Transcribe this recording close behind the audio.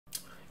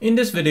In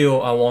this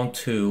video, I want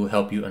to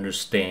help you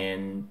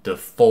understand the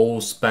full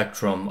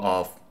spectrum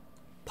of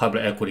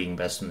public equity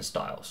investment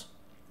styles.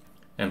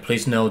 And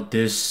please note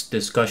this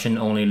discussion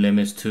only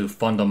limits to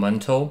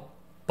fundamental,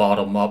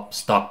 bottom-up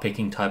stock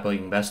picking type of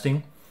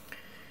investing,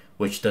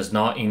 which does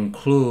not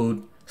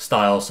include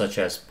styles such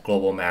as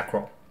global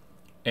macro.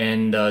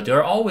 And there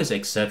are always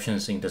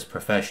exceptions in this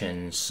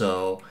profession,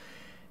 so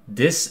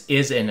this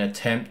is an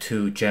attempt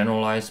to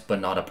generalize but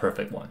not a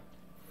perfect one.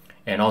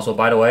 And also,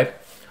 by the way,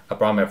 I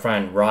brought my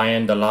friend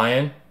Ryan the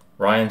Lion.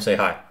 Ryan, say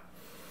hi.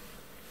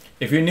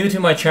 If you're new to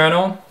my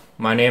channel,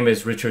 my name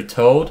is Richard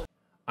Toad.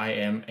 I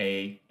am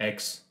a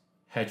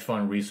ex-hedge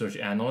fund research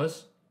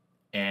analyst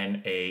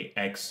and a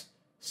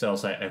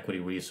ex-sell-side equity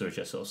research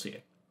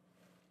associate.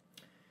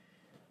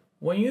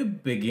 When you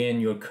begin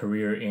your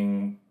career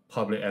in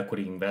public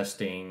equity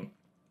investing,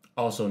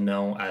 also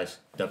known as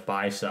the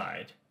buy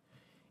side,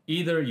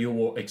 either you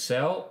will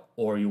excel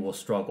or you will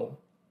struggle.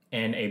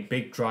 And a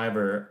big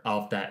driver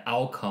of that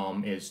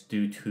outcome is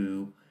due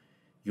to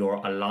your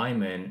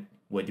alignment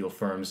with your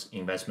firm's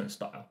investment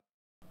style.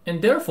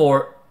 And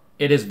therefore,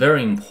 it is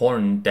very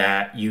important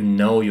that you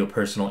know your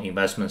personal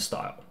investment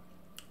style,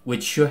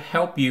 which should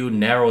help you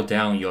narrow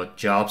down your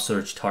job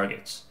search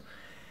targets.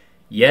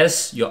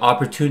 Yes, your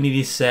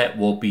opportunity set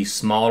will be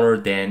smaller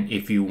than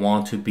if you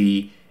want to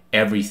be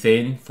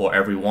everything for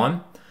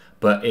everyone,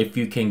 but if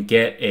you can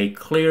get a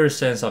clear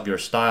sense of your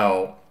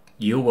style,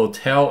 you will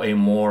tell a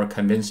more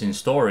convincing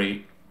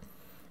story,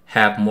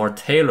 have more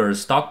tailored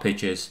stock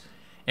pitches,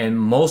 and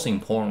most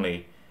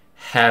importantly,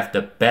 have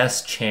the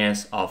best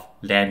chance of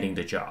landing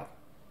the job.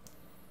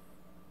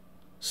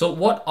 So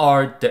what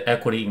are the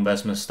equity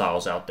investment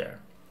styles out there?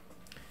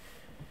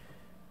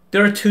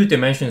 There are two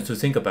dimensions to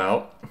think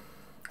about.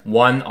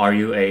 One, are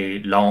you a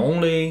long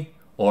only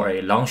or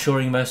a long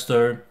short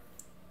investor?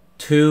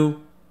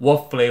 Two,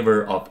 what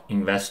flavor of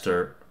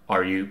investor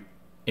are you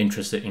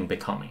interested in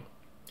becoming?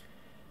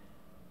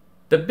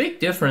 The big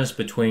difference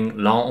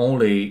between long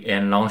only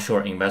and long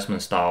short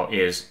investment style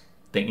is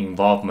the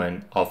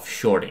involvement of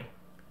shorting.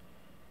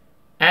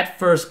 At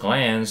first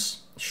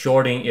glance,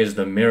 shorting is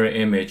the mirror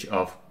image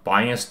of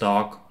buying a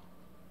stock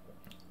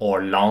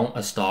or long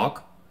a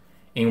stock.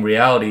 In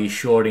reality,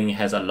 shorting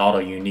has a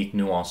lot of unique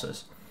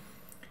nuances,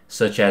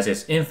 such as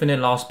its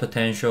infinite loss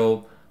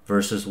potential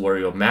versus where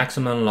your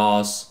maximum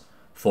loss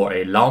for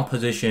a long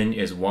position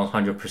is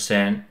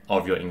 100%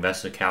 of your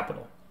invested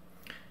capital.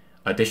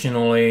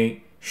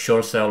 Additionally,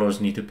 short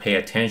sellers need to pay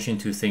attention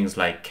to things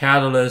like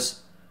catalysts,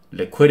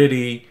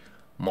 liquidity,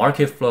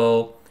 market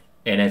flow,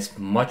 and it's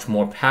much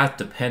more path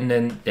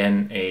dependent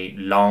than a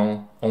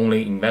long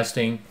only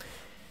investing.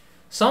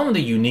 Some of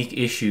the unique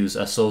issues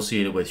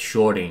associated with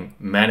shorting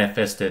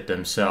manifested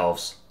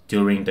themselves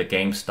during the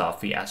GameStop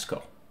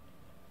fiasco.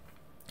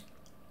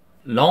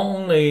 Long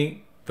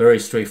only, very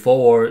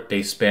straightforward,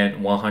 they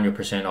spend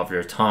 100% of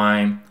their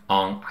time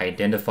on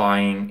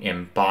identifying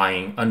and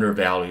buying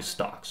undervalued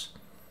stocks.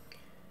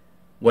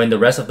 When the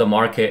rest of the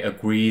market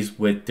agrees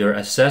with their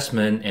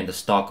assessment and the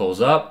stock goes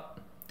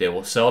up, they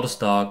will sell the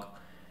stock.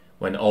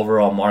 When the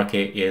overall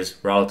market is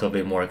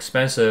relatively more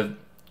expensive,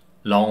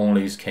 long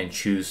onlys can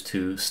choose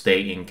to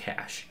stay in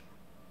cash.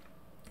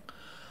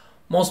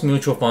 Most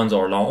mutual funds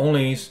are long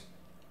onlys.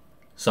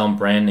 Some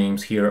brand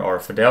names here are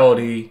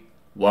Fidelity,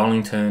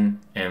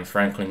 Wellington, and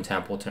Franklin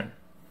Templeton.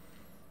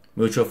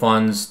 Mutual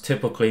funds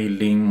typically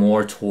lean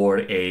more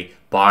toward a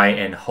buy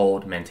and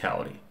hold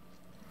mentality.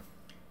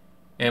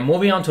 And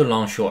moving on to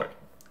long short.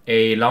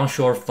 A long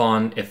short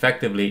fund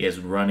effectively is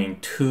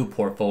running two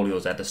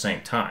portfolios at the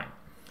same time.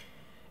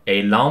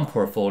 A long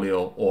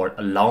portfolio or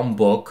a long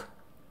book,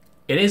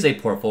 it is a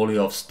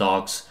portfolio of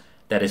stocks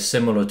that is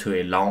similar to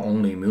a long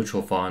only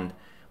mutual fund,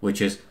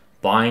 which is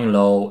buying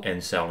low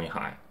and selling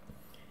high.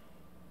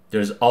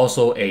 There's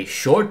also a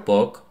short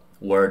book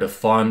where the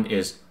fund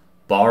is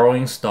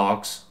borrowing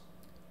stocks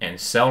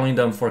and selling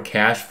them for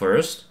cash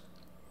first,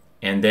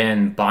 and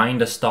then buying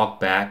the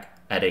stock back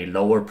at a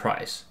lower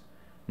price,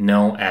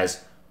 known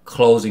as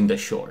closing the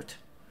short,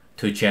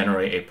 to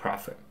generate a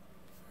profit.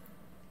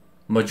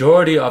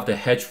 Majority of the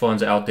hedge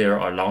funds out there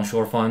are long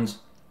short funds,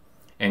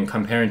 and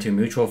comparing to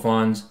mutual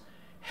funds,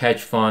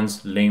 hedge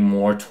funds lean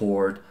more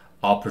toward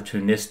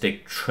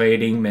opportunistic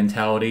trading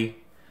mentality.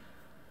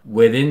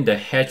 Within the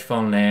hedge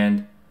fund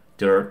land,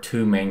 there are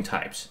two main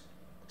types: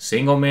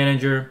 single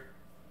manager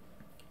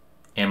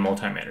and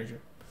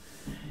multi-manager.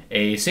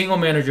 A single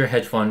manager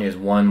hedge fund is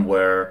one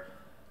where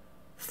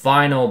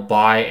final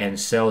buy and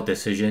sell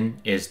decision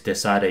is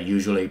decided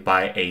usually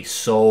by a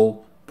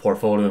sole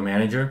portfolio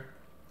manager.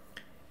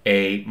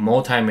 A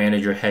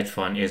multi-manager hedge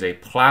fund is a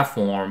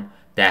platform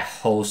that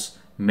hosts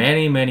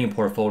many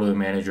portfolio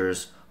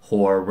managers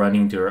who are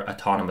running their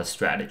autonomous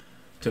strategy.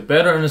 To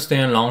better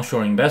understand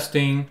long-short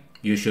investing,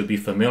 you should be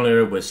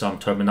familiar with some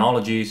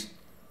terminologies.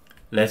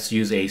 Let's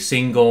use a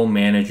single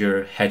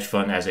manager hedge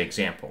fund as an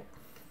example.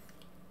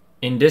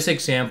 In this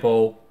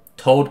example,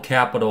 Toad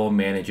Capital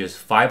manages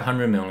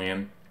 $500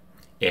 million.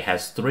 It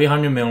has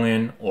 $300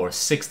 million or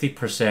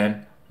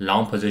 60%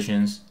 long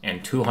positions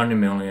and $200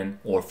 million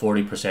or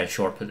 40%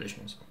 short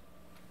positions.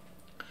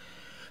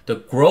 The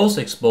gross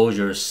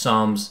exposure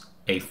sums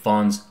a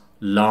fund's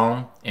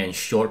long and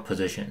short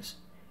positions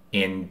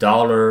in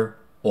dollar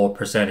or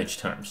percentage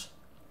terms.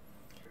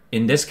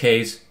 In this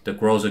case, the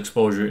gross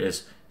exposure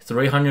is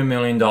 $300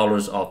 million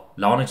of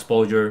long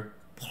exposure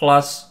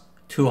plus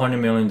 $200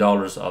 million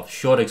of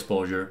short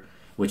exposure,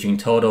 which in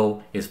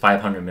total is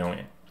 $500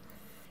 million.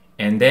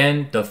 And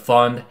then the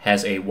fund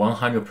has a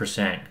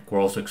 100%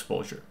 gross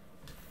exposure.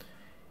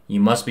 You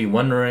must be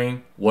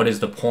wondering, what is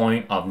the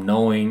point of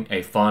knowing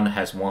a fund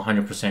has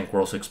 100%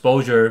 gross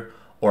exposure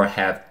or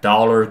have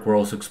dollar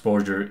gross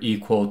exposure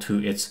equal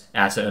to its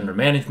asset under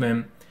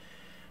management?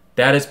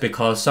 That is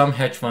because some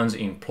hedge funds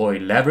employ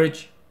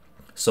leverage,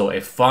 so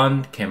a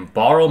fund can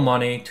borrow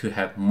money to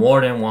have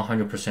more than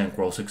 100%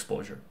 gross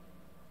exposure.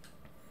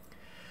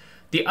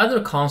 The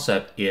other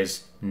concept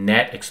is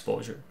net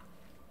exposure,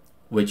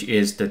 which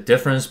is the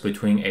difference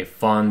between a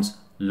fund's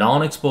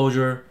long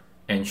exposure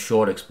and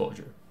short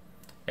exposure.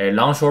 A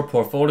long-short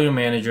portfolio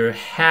manager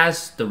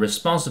has the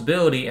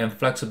responsibility and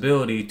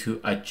flexibility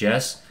to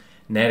adjust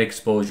net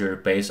exposure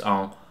based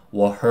on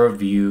what her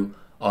view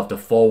of the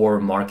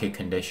forward market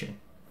condition.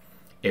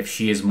 If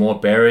she is more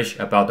bearish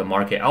about the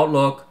market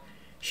outlook,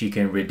 she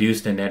can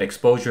reduce the net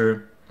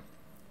exposure.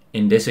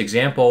 In this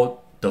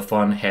example, the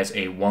fund has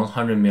a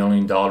 $100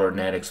 million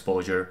net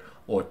exposure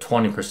or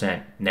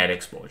 20% net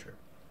exposure.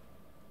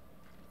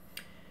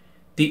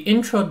 The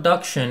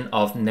introduction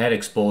of net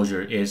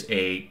exposure is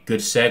a good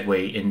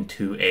segue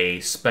into a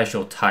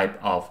special type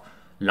of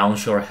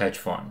long-short hedge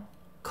fund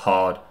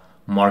called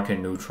market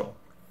neutral,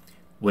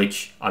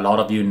 which a lot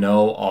of you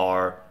know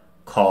are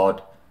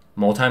called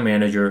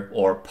multi-manager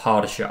or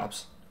pod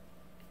shops.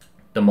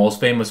 The most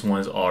famous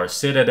ones are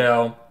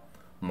Citadel,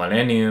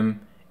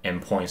 Millennium,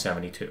 and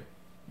Point72.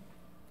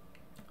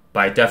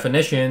 By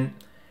definition,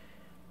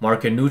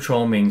 market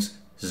neutral means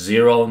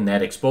zero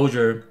net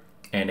exposure,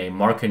 and a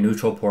market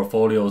neutral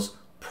portfolio's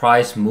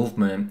price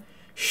movement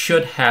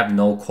should have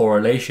no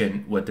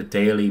correlation with the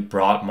daily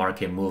broad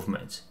market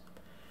movements.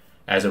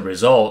 As a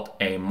result,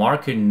 a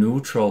market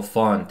neutral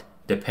fund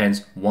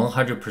depends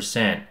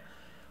 100%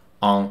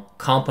 on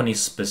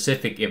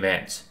company-specific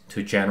events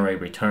to generate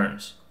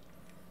returns.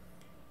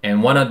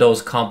 And one of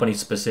those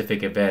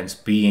company-specific events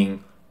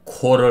being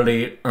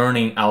quarterly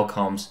earning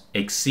outcomes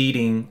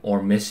exceeding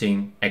or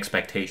missing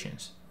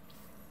expectations.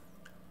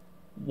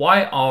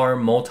 Why are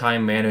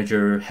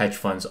multi-manager hedge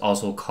funds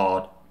also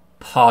called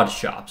pod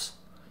shops?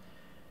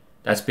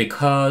 That's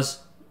because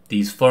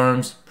these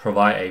firms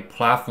provide a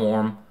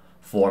platform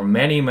for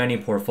many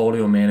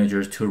portfolio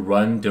managers to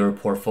run their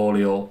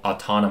portfolio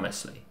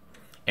autonomously.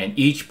 And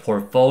each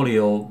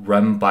portfolio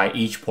run by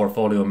each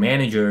portfolio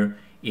manager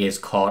is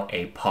called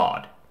a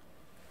pod.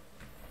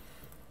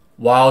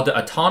 While the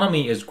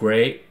autonomy is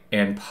great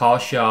and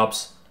pod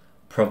shops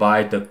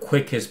provide the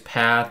quickest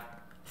path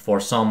for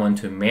someone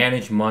to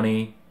manage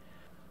money,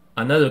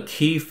 another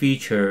key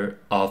feature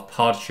of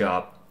pod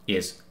shop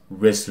is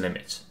risk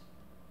limits.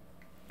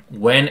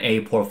 When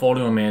a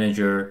portfolio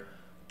manager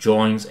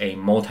joins a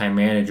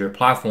multi-manager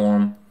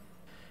platform,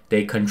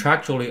 they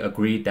contractually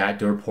agree that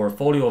their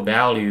portfolio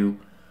value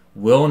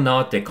will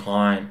not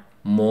decline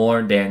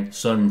more than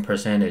certain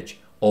percentage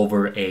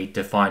over a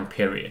defined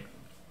period.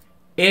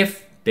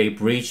 If they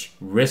breach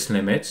risk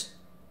limits,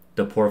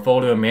 the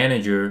portfolio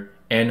manager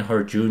and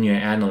her junior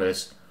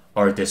analysts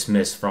are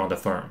dismissed from the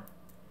firm.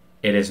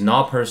 It is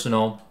not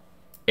personal,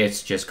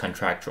 it's just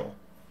contractual.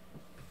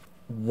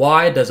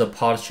 Why does a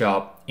pod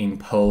shop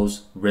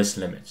impose risk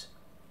limits?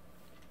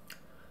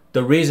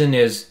 The reason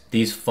is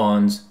these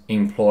funds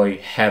employ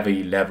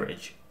heavy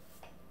leverage.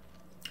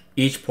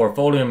 Each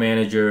portfolio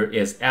manager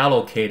is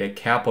allocated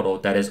capital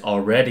that is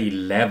already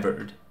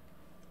levered.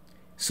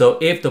 So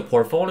if the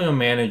portfolio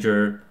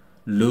manager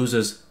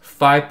loses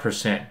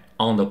 5%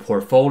 on the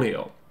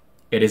portfolio,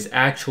 it is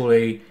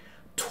actually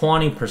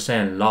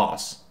 20%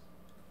 loss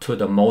to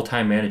the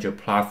multi-manager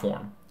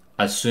platform,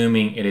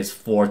 assuming it is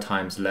 4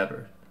 times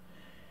levered.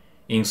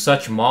 In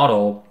such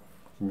model,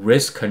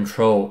 risk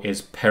control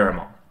is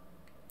paramount.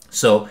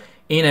 So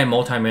in a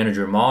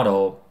multi-manager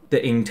model,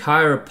 the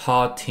entire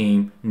pod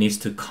team needs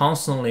to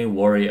constantly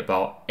worry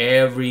about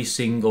every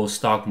single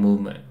stock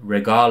movement,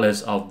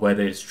 regardless of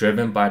whether it's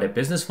driven by the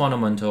business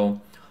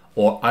fundamental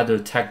or other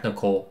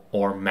technical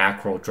or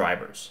macro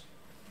drivers.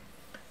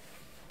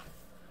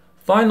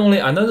 Finally,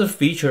 another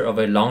feature of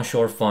a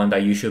long-short fund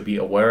that you should be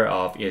aware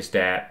of is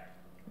that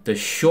the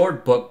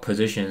short book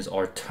positions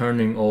are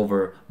turning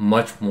over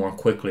much more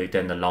quickly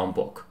than the long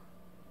book.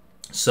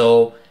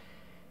 So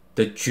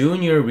the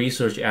junior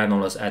research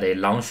analysts at a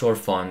long-short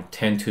fund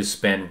tend to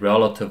spend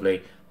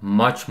relatively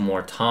much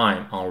more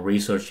time on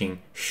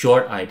researching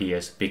short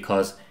ideas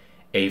because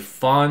a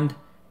fund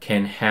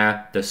can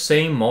have the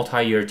same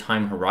multi-year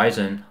time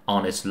horizon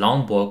on its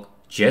long book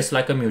just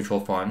like a mutual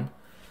fund,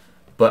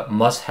 but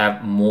must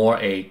have more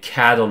a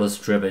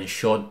catalyst-driven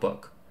short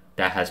book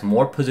that has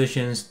more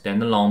positions than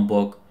the long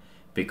book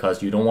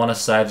because you don't want to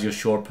size your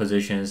short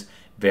positions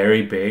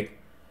very big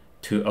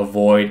to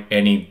avoid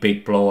any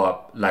big blow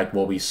up like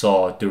what we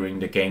saw during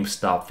the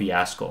GameStop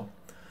fiasco.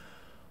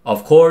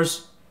 Of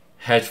course,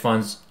 hedge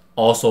funds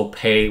also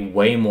pay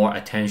way more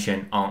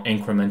attention on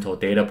incremental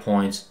data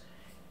points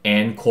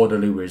and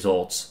quarterly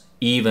results,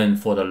 even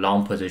for the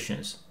long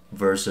positions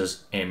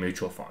versus a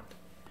mutual fund.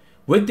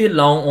 With the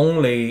long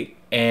only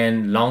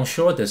and long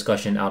short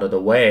discussion out of the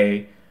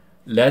way,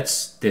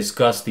 let's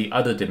discuss the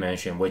other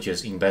dimension, which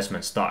is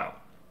investment style.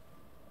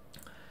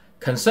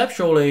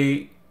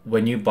 Conceptually,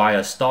 when you buy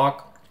a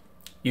stock,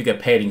 you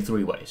get paid in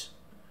three ways: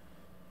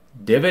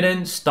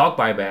 dividend stock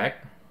buyback,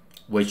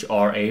 which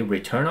are a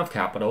return of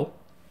capital;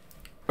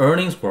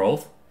 earnings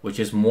growth, which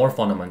is more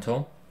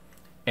fundamental;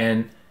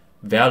 and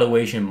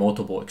valuation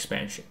multiple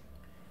expansion,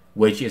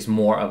 which is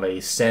more of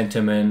a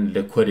sentiment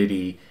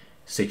liquidity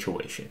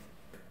situation.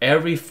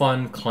 Every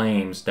fund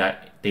claims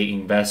that they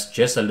invest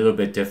just a little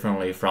bit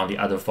differently from the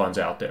other funds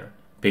out there,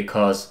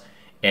 because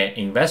an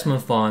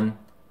investment fund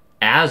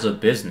as a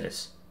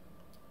business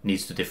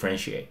needs to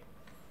differentiate.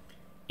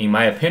 In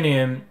my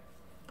opinion,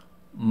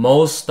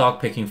 most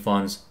stock picking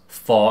funds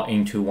fall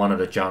into one of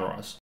the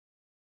genres.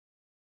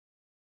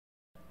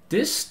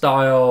 This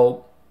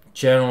style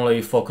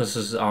generally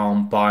focuses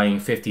on buying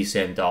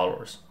 50-cent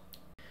dollars.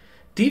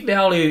 Deep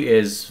value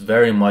is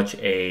very much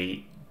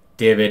a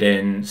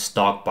dividend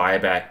stock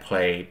buyback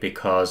play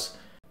because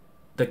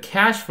the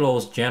cash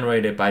flows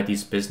generated by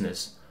these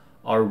businesses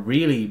are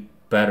really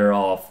better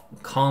off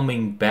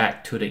coming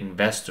back to the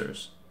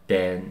investors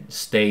than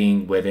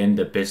staying within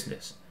the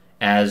business,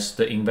 as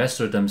the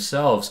investor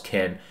themselves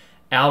can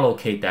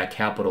allocate that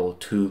capital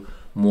to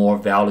more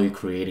value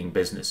creating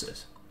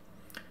businesses.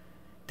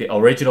 The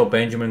original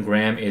Benjamin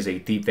Graham is a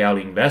deep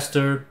value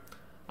investor.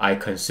 I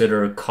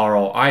consider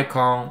Carl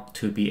Icahn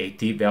to be a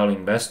deep value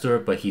investor,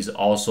 but he's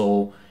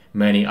also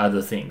many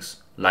other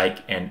things, like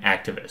an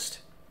activist.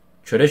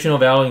 Traditional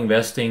value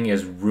investing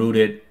is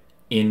rooted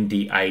in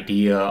the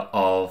idea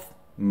of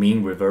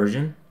mean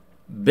reversion.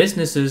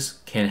 Businesses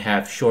can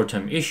have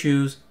short-term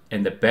issues,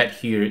 and the bet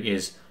here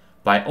is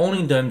by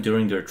owning them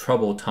during their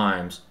troubled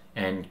times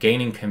and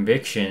gaining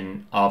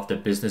conviction of the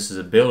business's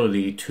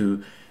ability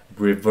to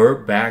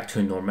revert back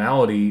to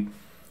normality,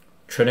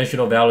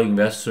 traditional value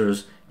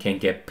investors can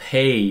get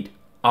paid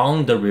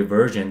on the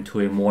reversion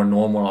to a more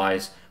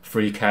normalized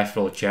free cash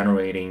flow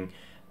generating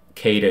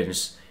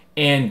cadence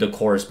and the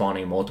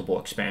corresponding multiple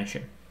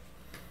expansion.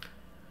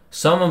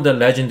 Some of the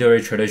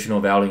legendary traditional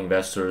value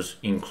investors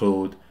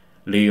include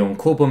Leon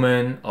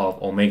Cooperman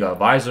of Omega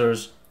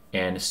Advisors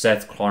and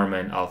Seth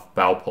Klarman of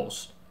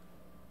Baupost.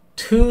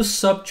 Two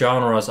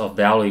subgenres of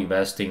value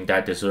investing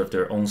that deserve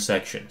their own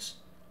sections.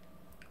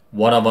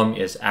 One of them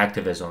is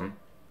activism.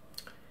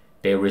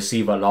 They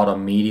receive a lot of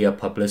media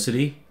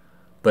publicity,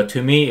 but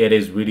to me it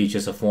is really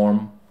just a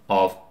form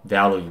of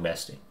value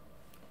investing.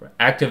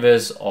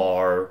 Activists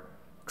are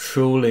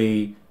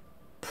truly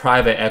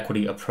private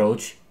equity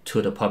approach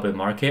to the public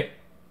market.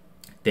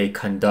 They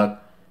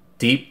conduct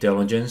deep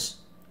diligence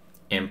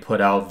and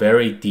put out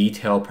very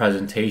detailed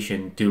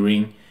presentation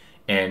during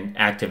an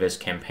activist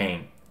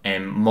campaign.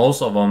 And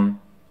most of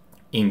them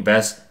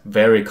invest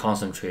very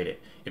concentrated.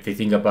 If you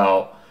think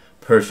about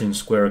Pershing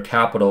Square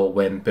Capital,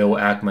 when Bill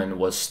Ackman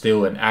was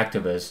still an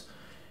activist,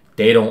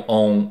 they don't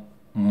own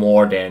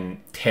more than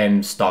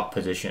 10 stock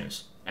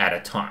positions at a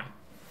time.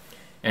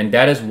 And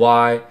that is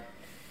why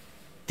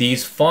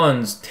these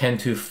funds tend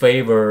to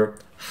favor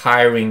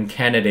hiring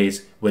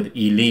candidates with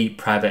elite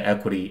private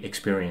equity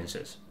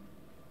experiences.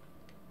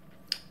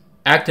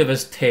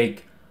 Activists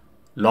take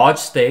large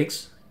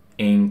stakes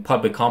in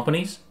public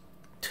companies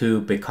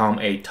to become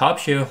a top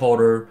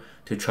shareholder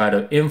to try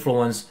to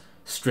influence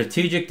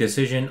strategic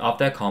decision of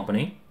that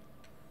company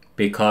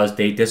because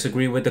they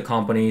disagree with the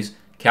company's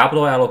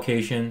capital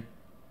allocation,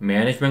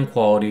 management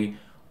quality,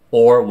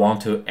 or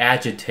want to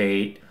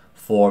agitate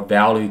for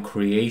value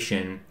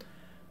creation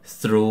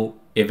through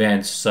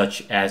events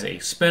such as a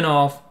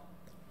spin-off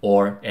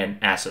or an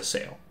asset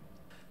sale.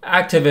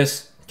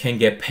 Activists can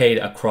get paid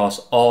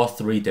across all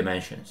three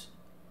dimensions.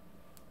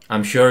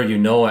 I'm sure you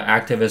know an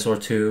activist or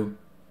two,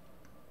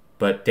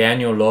 but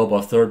Daniel Loeb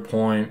of Third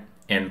Point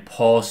and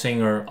Paul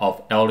Singer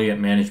of Elliott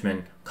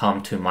Management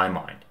come to my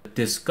mind. The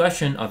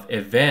discussion of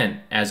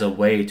event as a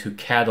way to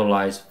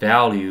catalyze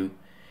value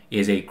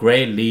is a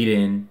great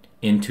lead-in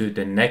into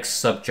the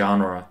next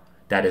subgenre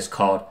that is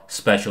called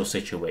special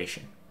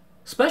situation.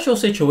 Special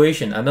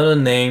situation, another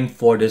name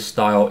for this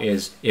style,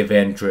 is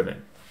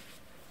event-driven.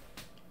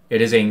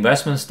 It is an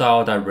investment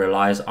style that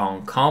relies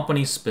on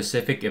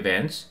company-specific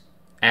events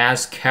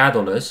as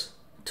catalysts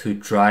to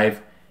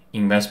drive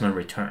investment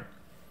return.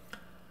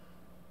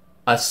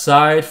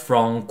 Aside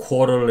from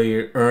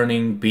quarterly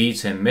earning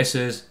beats and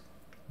misses,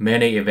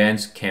 many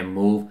events can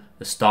move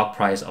the stock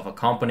price of a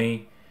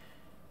company.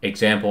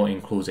 Example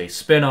includes a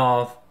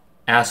spin-off,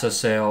 asset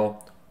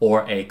sale,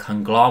 or a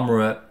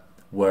conglomerate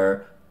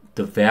where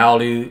the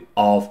value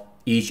of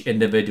each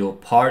individual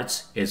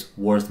parts is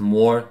worth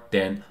more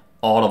than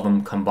all of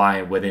them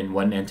combined within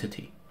one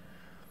entity.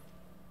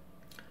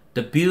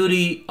 The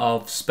beauty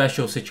of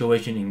special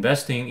situation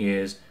investing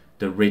is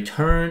the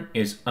return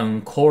is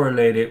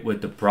uncorrelated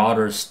with the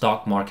broader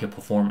stock market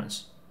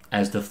performance,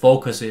 as the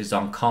focus is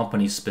on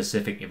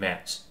company-specific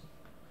events.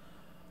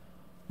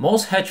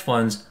 Most hedge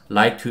funds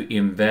like to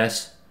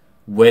invest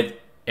with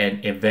an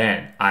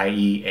event,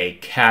 i.e. a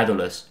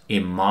catalyst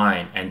in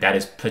mind, and that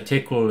is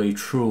particularly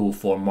true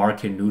for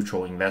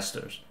market-neutral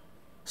investors.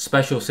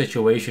 Special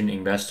situation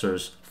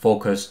investors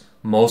focus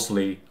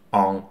mostly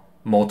on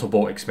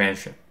multiple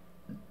expansion.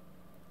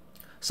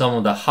 Some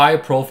of the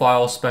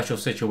high-profile special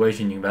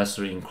situation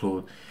investors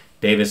include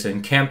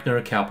Davidson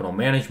Kempner Capital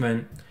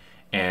Management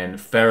and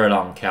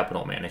Farallon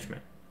Capital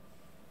Management.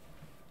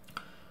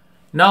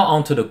 Now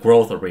onto the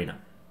growth arena.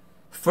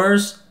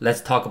 First,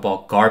 let's talk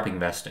about GARP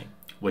investing,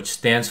 which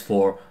stands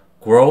for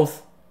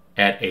growth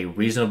at a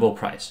reasonable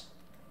price.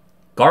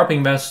 GARP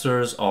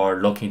investors are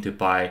looking to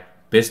buy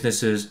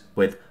businesses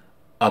with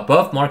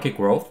above market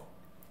growth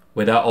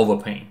without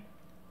overpaying.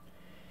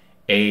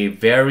 A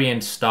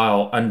variant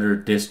style under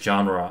this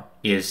genre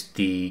is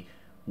the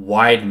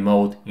wide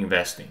moat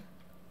investing.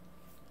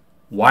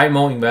 Wide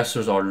moat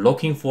investors are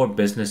looking for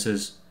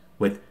businesses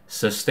with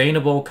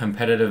sustainable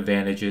competitive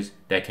advantages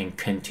that can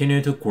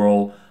continue to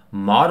grow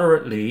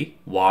moderately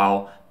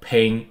while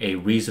paying a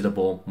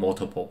reasonable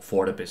multiple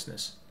for the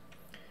business.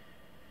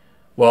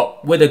 Well,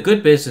 with a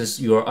good business,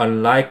 you are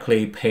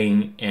unlikely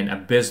paying an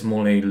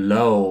abysmally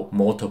low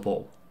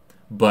multiple,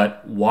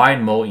 but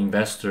wide moat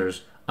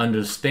investors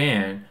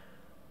understand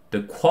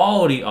the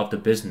quality of the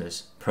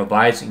business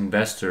provides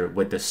investor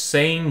with the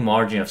same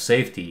margin of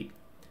safety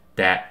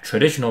that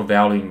traditional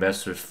value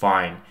investors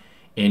find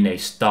in a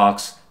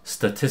stock's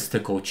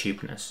statistical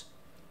cheapness.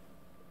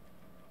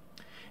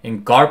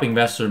 And GARP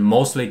investors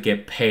mostly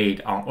get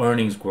paid on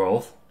earnings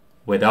growth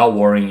without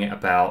worrying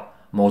about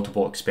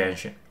multiple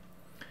expansion.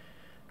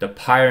 The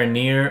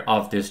pioneer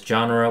of this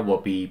genre will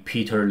be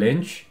Peter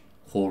Lynch,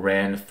 who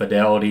ran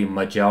Fidelity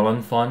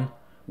Magellan Fund,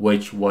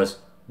 which was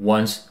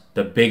once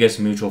the biggest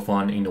mutual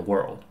fund in the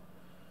world.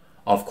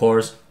 Of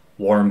course,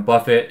 Warren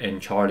Buffett and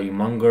Charlie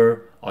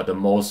Munger are the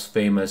most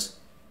famous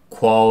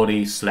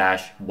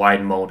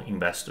quality/wide moat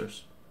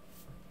investors.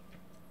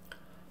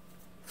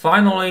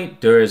 Finally,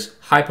 there is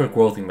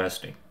hypergrowth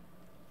investing.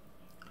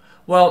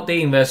 Well, they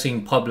invest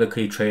in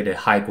publicly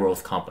traded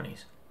high-growth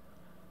companies.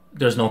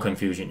 There's no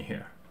confusion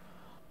here.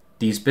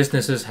 These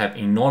businesses have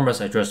enormous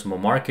addressable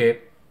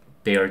market,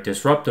 they are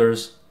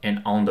disruptors,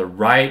 and on the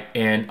right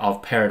end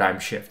of paradigm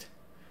shift.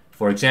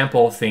 For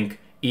example, think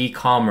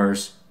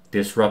e-commerce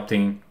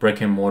disrupting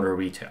brick-and-mortar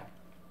retail.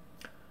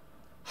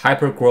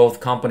 Hypergrowth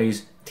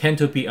companies tend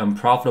to be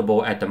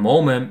unprofitable at the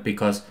moment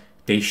because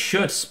they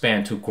should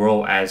spend to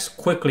grow as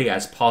quickly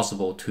as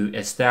possible to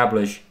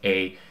establish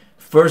a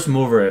first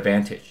mover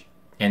advantage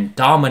and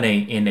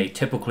dominate in a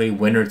typically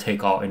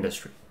winner-take-all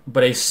industry.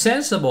 But a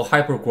sensible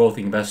hypergrowth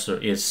investor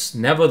is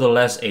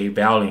nevertheless a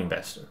value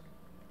investor.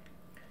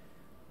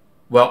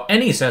 Well,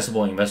 any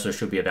sensible investor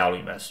should be a value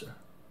investor,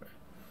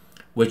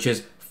 which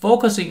is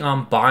focusing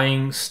on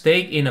buying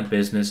stake in a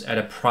business at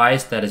a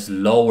price that is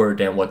lower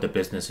than what the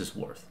business is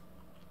worth.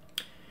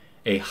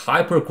 A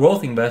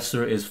hyper-growth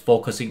investor is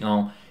focusing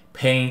on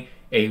paying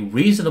a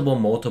reasonable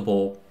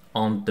multiple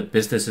on the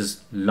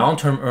business's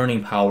long-term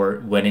earning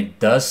power when it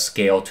does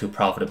scale to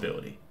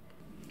profitability.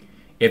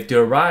 If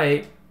they're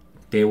right,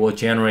 they will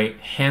generate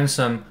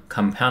handsome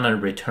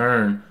compounded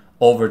return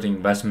over the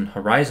investment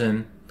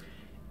horizon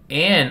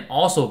and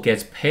also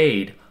gets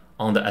paid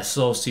on the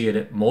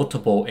associated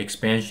multiple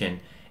expansion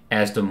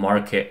as the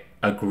market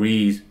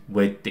agrees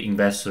with the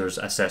investor's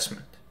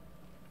assessment.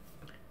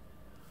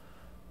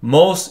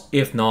 Most,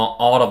 if not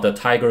all, of the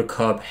Tiger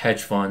Cub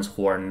hedge funds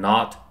who are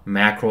not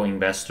macro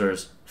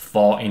investors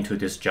fall into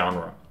this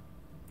genre.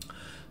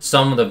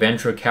 Some of the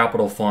venture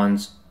capital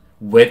funds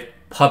with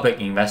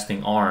public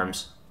investing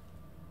arms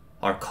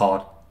are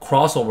called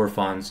crossover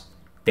funds.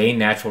 They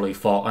naturally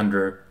fall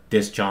under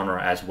this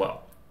genre as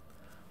well.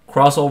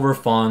 Crossover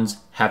funds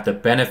have the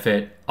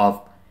benefit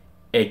of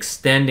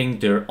extending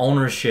their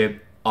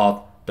ownership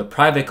of the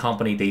private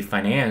company they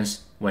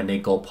finance when they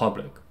go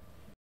public.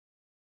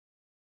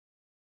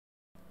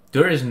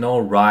 There is no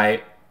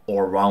right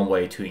or wrong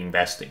way to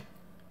investing.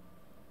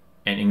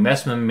 An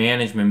investment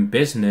management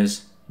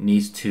business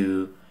needs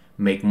to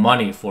make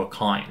money for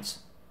clients.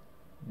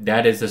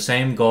 That is the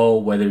same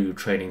goal whether you're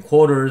trading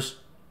quarters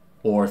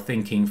or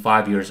thinking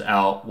 5 years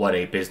out what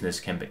a business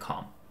can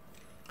become.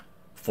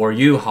 For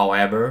you,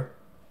 however,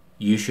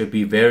 you should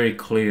be very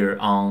clear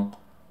on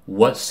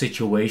what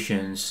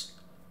situations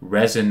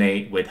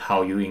resonate with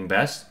how you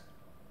invest,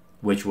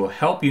 which will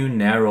help you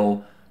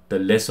narrow the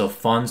list of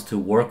funds to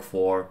work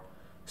for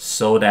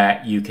so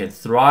that you can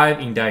thrive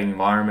in that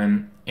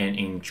environment and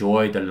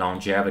enjoy the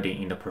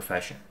longevity in the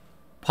profession.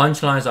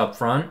 Punchlines up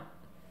front: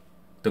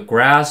 the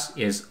grass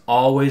is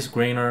always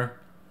greener.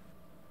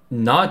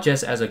 Not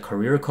just as a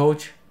career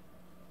coach,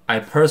 I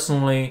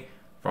personally,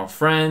 from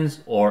friends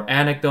or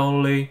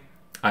anecdotally,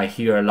 I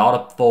hear a lot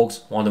of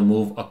folks want to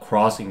move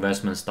across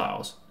investment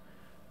styles.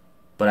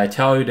 But I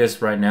tell you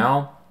this right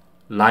now,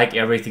 like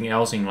everything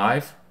else in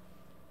life,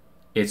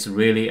 it's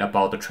really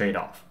about the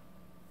trade-off.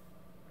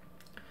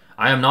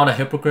 I am not a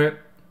hypocrite.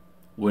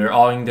 We're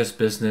all in this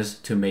business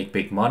to make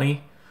big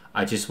money.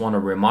 I just want to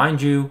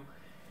remind you,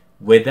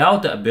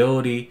 without the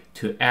ability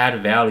to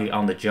add value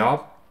on the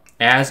job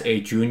as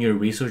a junior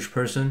research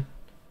person,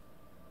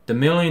 the $1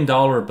 million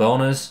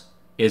bonus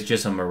is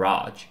just a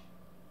mirage.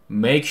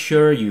 Make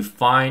sure you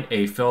find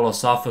a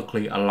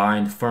philosophically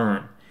aligned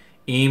firm,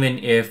 even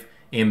if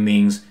it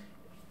means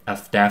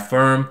that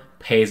firm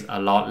pays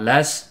a lot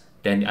less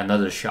than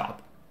another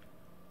shop.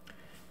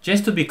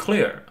 Just to be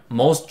clear,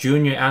 most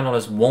junior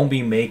analysts won't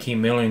be making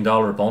 $1 million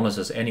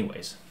bonuses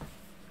anyways.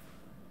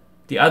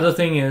 The other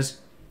thing is,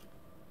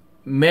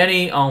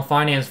 many on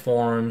finance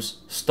forums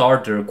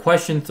start their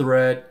question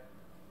thread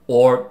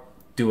or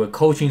do a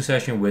coaching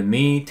session with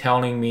me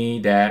telling me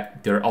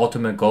that their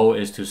ultimate goal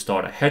is to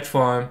start a hedge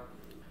fund.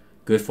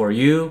 Good for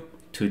you.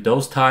 To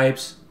those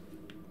types,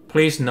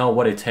 please know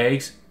what it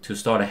takes to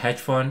start a hedge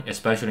fund,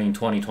 especially in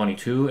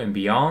 2022 and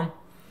beyond.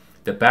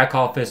 The back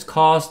office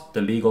cost,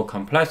 the legal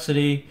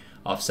complexity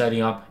of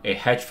setting up a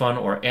hedge fund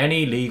or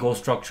any legal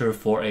structure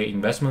for an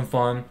investment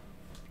fund,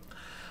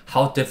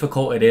 how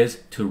difficult it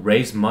is to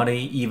raise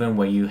money even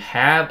when you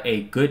have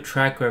a good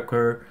track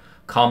record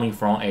coming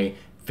from a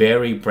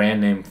very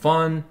brand name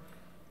fund.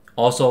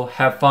 Also,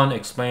 have fun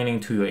explaining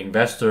to your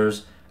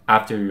investors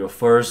after your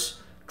first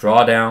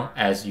drawdown,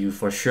 as you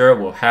for sure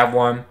will have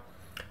one.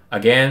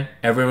 Again,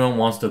 everyone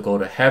wants to go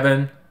to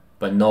heaven,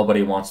 but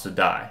nobody wants to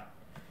die.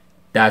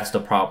 That's the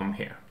problem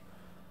here.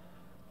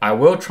 I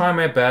will try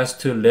my best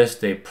to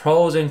list the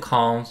pros and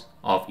cons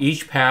of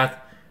each path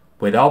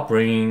without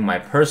bringing my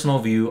personal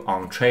view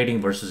on trading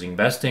versus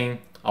investing,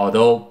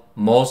 although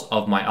most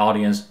of my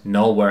audience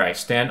know where I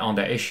stand on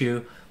that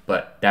issue,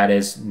 but that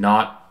is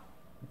not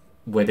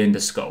within the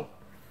scope.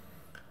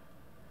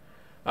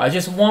 I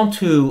just want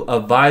to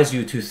advise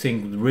you to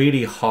think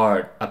really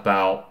hard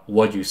about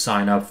what you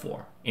sign up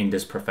for in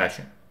this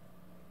profession.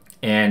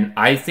 And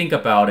I think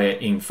about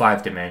it in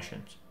 5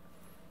 dimensions: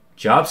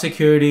 job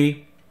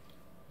security,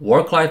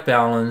 work-life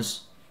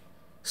balance,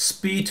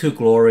 speed to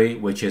glory,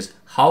 which is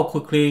how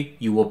quickly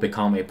you will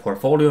become a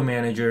portfolio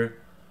manager,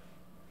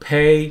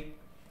 pay.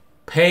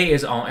 Pay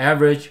is on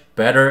average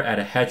better at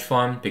a hedge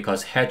fund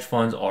because hedge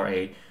funds are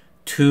a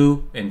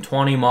 2 and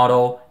 20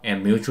 model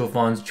and mutual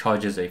funds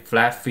charges a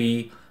flat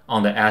fee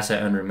on the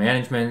asset under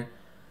management.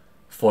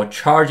 For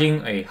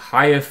charging a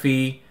higher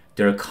fee,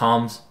 there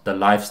comes the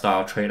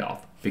lifestyle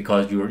trade-off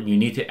because you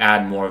need to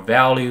add more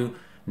value,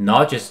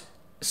 not just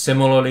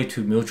similarly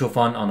to mutual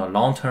fund on the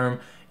long term,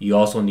 you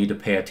also need to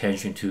pay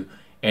attention to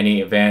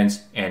any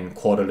events and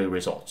quarterly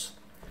results.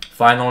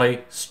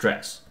 Finally,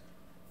 stress.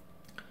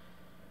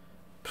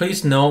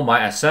 Please know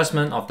my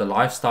assessment of the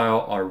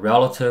lifestyle are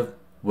relative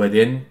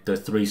within the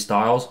 3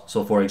 styles.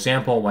 So for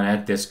example, when I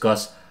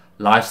discuss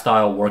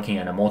lifestyle working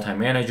at a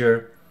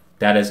multi-manager,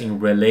 that is in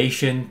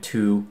relation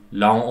to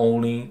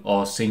long-only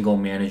or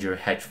single-manager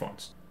hedge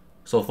funds.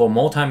 So for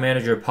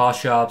multi-manager pod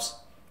shops,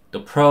 the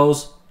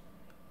pros,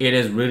 it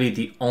is really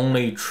the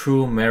only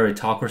true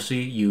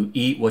meritocracy. You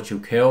eat what you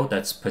kill.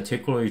 That's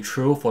particularly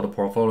true for the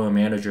portfolio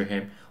manager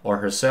him or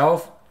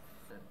herself.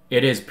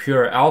 It is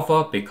pure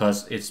alpha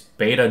because it's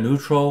beta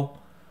neutral,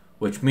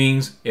 which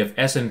means if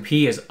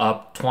S&P is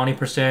up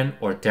 20%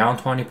 or down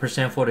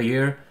 20% for the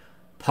year,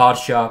 pod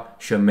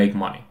shop should make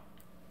money.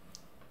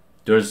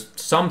 There's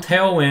some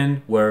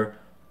tailwind where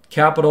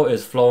capital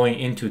is flowing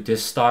into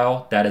this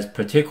style. That is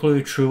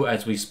particularly true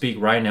as we speak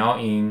right now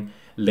in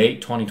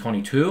late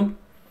 2022.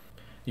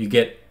 You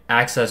get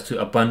access to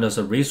abundance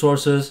of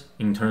resources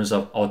in terms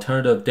of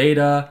alternative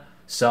data,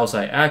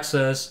 sell-side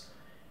access.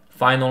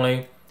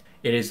 Finally,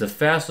 it is the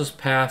fastest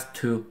path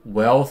to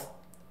wealth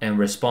and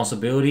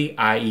responsibility,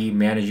 i.e.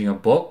 managing a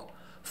book,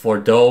 for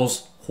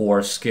those who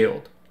are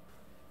skilled.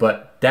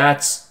 But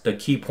that's the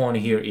key point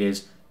here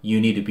is you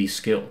need to be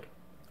skilled.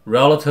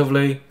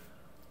 Relatively,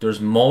 there's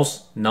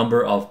most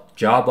number of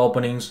job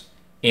openings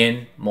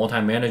in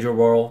multi-manager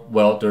world.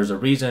 Well, there's a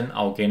reason,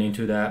 I'll get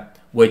into that,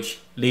 which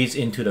leads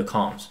into the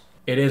cons.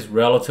 It is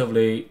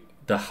relatively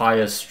the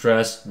highest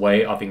stress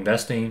way of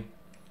investing.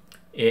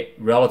 It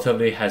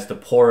relatively has the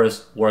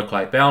poorest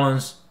work-life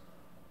balance.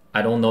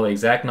 I don't know the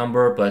exact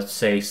number, but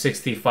say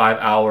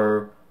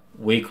 65-hour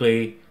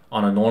weekly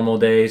on a normal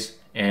days,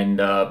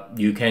 and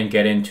you can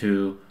get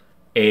into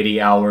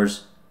 80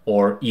 hours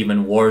or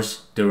even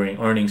worse during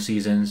earning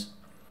seasons.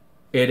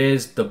 It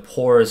is the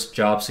poorest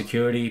job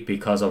security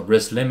because of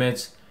risk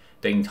limits.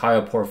 The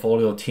entire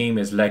portfolio team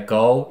is let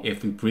go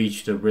if we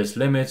breach the risk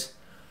limits.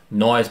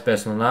 No es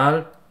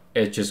personal,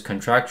 it's just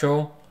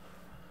contractual.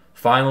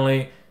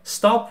 Finally,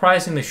 stock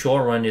price in the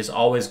short run is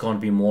always going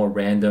to be more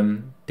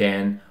random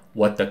than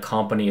what the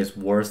company is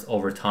worth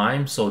over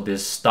time. So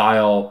this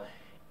style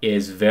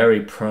is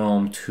very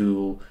prone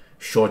to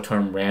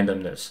short-term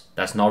randomness.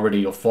 That's not really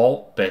your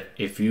fault, but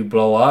if you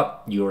blow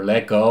up, you're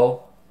let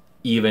go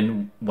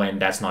even when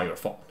that's not your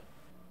fault.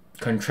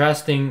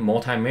 Contrasting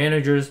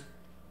multi-managers,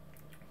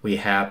 we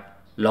have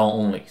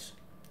long onlys.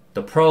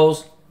 The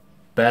pros,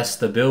 best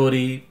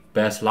stability,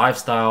 best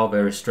lifestyle,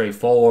 very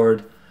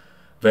straightforward,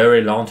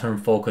 very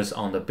long-term focus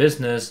on the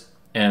business,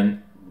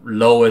 and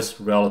lowest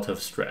relative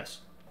stress.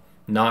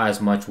 Not as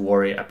much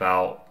worry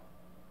about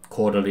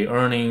quarterly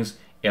earnings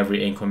every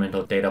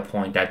incremental data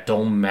point that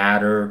don't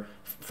matter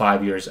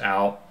 5 years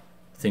out,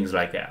 things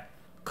like that.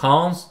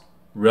 Cons,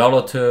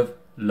 relative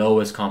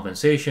lowest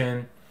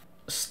compensation,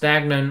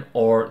 stagnant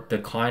or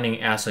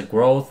declining asset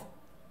growth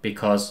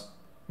because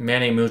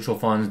many mutual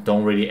funds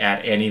don't really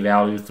add any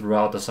value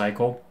throughout the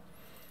cycle.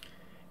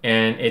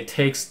 And it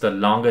takes the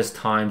longest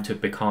time to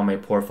become a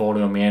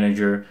portfolio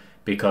manager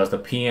because the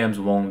PMs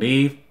won't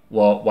leave.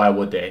 Well, why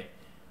would they?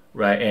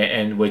 Right?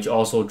 And which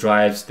also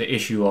drives the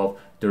issue of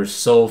there's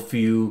so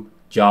few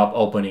job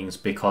openings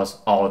because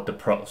all of the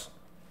pros.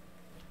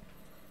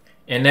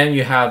 And then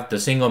you have the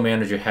single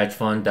manager hedge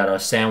fund that are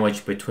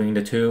sandwiched between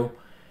the two.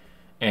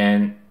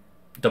 And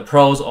the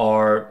pros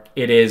are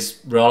it is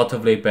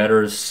relatively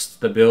better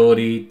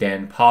stability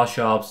than pod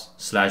shops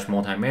 /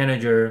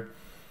 multi-manager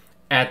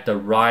at the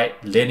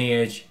right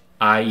lineage,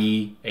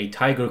 i.e. a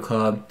Tiger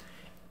Cub.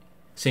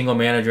 Single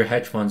manager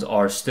hedge funds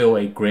are still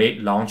a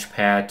great launch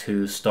pad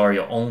to start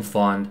your own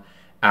fund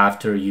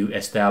after you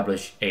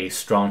establish a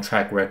strong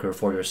track record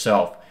for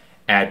yourself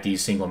at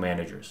these single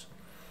managers.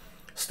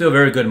 Still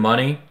very good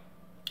money,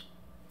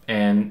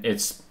 and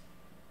it's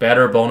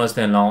better bonus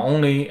than long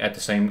only at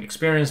the same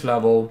experience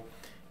level.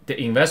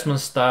 The investment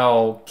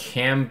style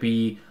can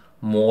be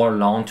more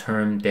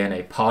long-term than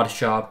a pod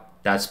shop.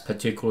 That's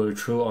particularly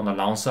true on the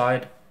long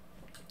side.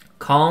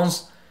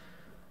 Cons,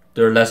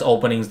 there are less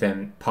openings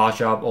than pod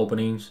shop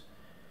openings.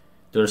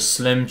 There's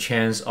slim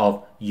chance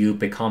of you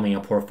becoming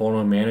a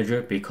portfolio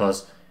manager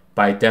because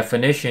by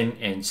definition,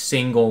 a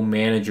single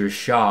manager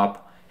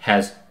shop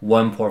has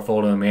one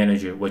portfolio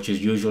manager, which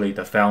is usually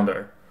the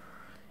founder.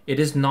 It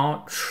is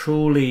not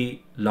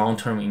truly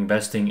long-term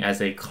investing as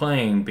they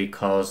claim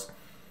because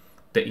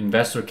the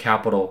investor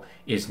capital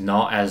is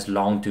not as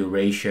long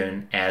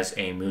duration as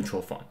a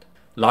mutual fund.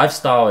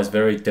 Lifestyle is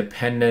very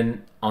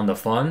dependent on the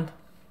fund.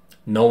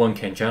 No one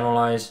can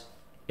generalize.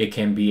 It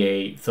can be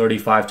a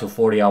 35 to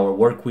 40 hour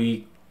work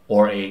week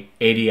or a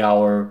 80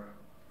 hour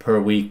per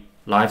week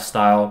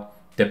lifestyle.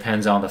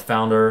 Depends on the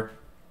founder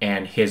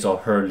and his or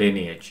her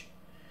lineage.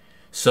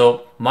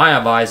 So my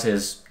advice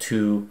is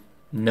to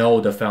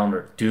know the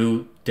founder,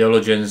 do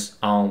diligence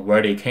on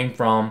where they came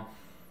from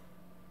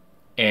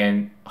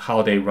and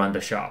how they run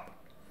the shop.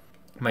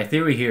 My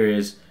theory here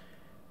is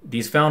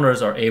these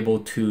founders are able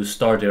to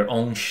start their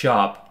own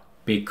shop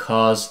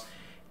because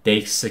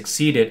they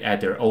succeeded at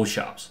their old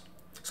shops.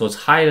 So it's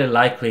highly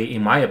likely,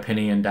 in my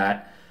opinion,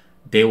 that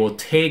they will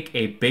take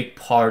a big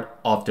part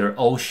of their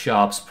old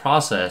shop's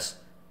process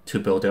to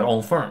build their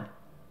own firm.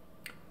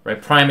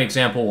 Right? Prime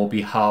example will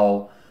be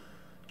how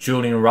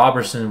Julian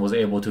Robertson was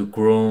able to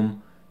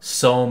groom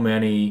so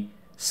many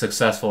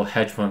successful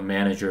hedge fund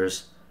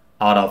managers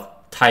out of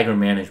Tiger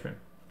Management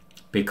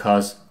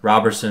because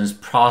Robertson's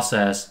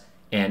process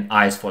and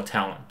eyes for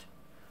talent.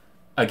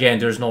 Again,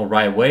 there's no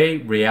right way.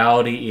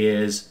 Reality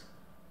is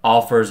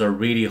offers are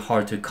really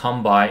hard to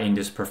come by in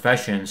this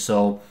profession,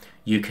 so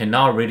you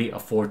cannot really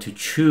afford to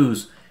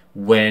choose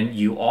when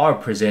you are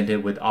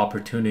presented with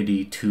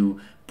opportunity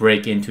to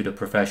break into the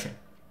profession.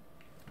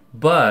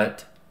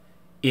 But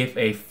if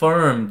a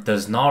firm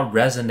does not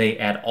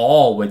resonate at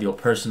all with your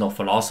personal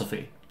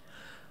philosophy,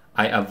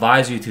 I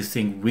advise you to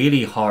think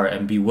really hard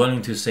and be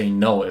willing to say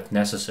no if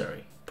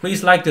necessary.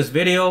 Please like this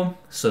video,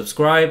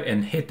 subscribe,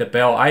 and hit the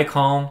bell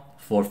icon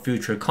for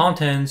future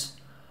contents.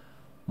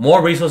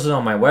 More resources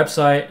on my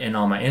website and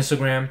on my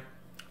Instagram.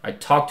 I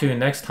talk to you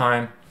next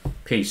time.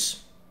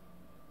 Peace.